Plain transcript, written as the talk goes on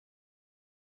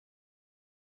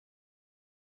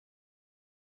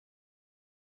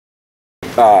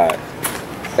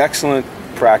Excellent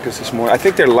practice this morning. I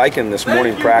think they're liking this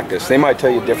morning practice. They might tell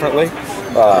you differently,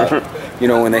 you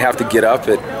know, when they have to get up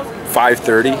at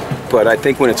 5:30. But I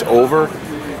think when it's over,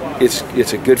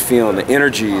 it's a good feeling. The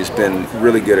energy has been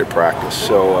really good at practice.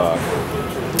 So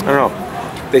I don't know.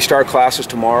 They start classes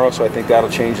tomorrow, so I think that'll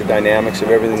change the dynamics of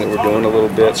everything that we're doing a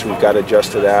little bit. So we've got to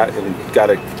adjust to that, and we've got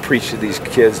to preach to these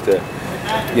kids to,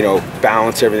 you know,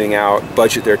 balance everything out,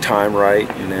 budget their time right,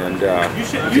 and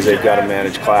because they've got to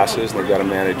manage classes, they've got to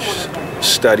manage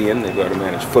studying, they've got to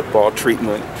manage football,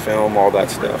 treatment, film, all that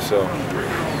stuff. So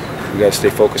we got to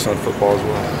stay focused on football as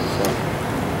well. So.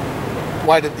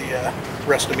 Why did the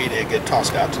rest of the media get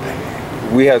tossed out today?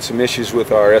 We had some issues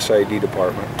with our SID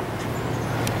department.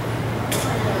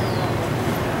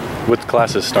 With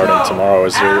classes starting tomorrow,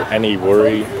 is there any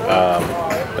worry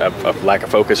of lack of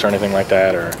focus or anything like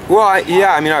that? Or Well,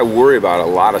 yeah, I mean, I worry about a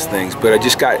lot of things, but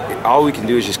all we can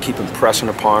do is just keep impressing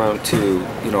upon them to,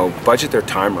 you know, budget their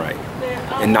time right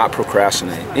and not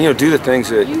procrastinate. And, you know, do the things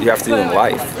that you have to do in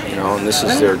life, you know, and this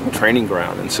is their training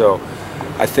ground. And so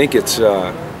I think it's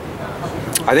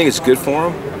good for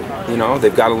them. You know,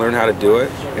 they've got to learn how to do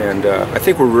it. And I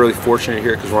think we're really fortunate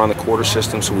here because we're on the quarter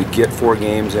system, so we get 4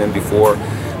 games in before.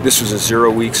 This was a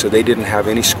 0 week, so they didn't have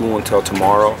any school until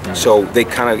tomorrow. So they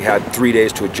kind of had 3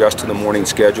 days to adjust to the morning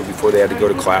schedule before they had to go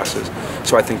to classes.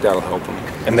 So I think that'll help them.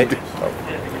 And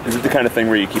is it the kind of thing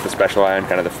where you keep a special eye on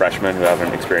kind of the freshmen who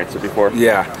haven't experienced it before?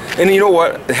 Yeah, and you know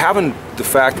what? Having the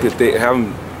fact that they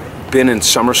haven't been in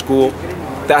summer school,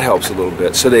 that helps a little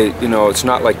bit. So they, you know, it's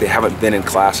not like they haven't been in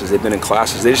classes. They've been in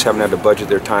classes. They just haven't had to budget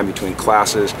their time between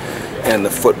classes and the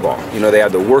football. You know, they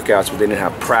had the workouts, but they didn't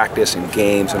have practice and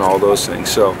games and all those things.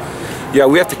 So, yeah,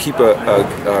 we have to keep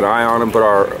an eye on them. But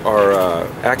our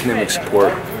academic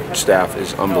support staff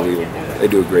is unbelievable. They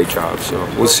do a great job. So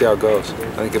we'll see how it goes.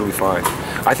 I think it'll be fine.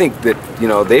 I think that, you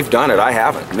know, they've done it. I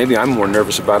haven't. Maybe I'm more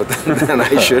nervous about it than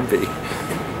I should be.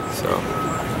 So.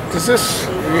 Do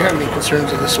you have any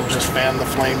concerns that this will just fan the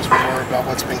flames more about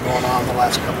what's been going on the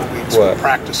last couple of weeks with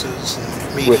practices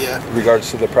and media? With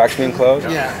regards to the practice being closed?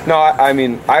 Yeah. No, I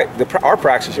mean, our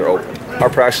practices are open. Our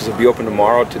practices will be open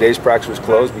tomorrow. Today's practice was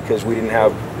closed because we didn't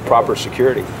have proper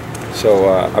security. So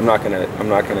I'm not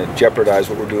gonna jeopardize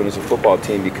what we're doing as a football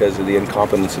team because of the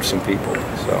incompetence of some people.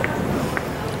 So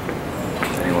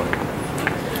anyway,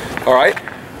 all right.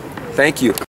 Thank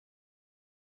you.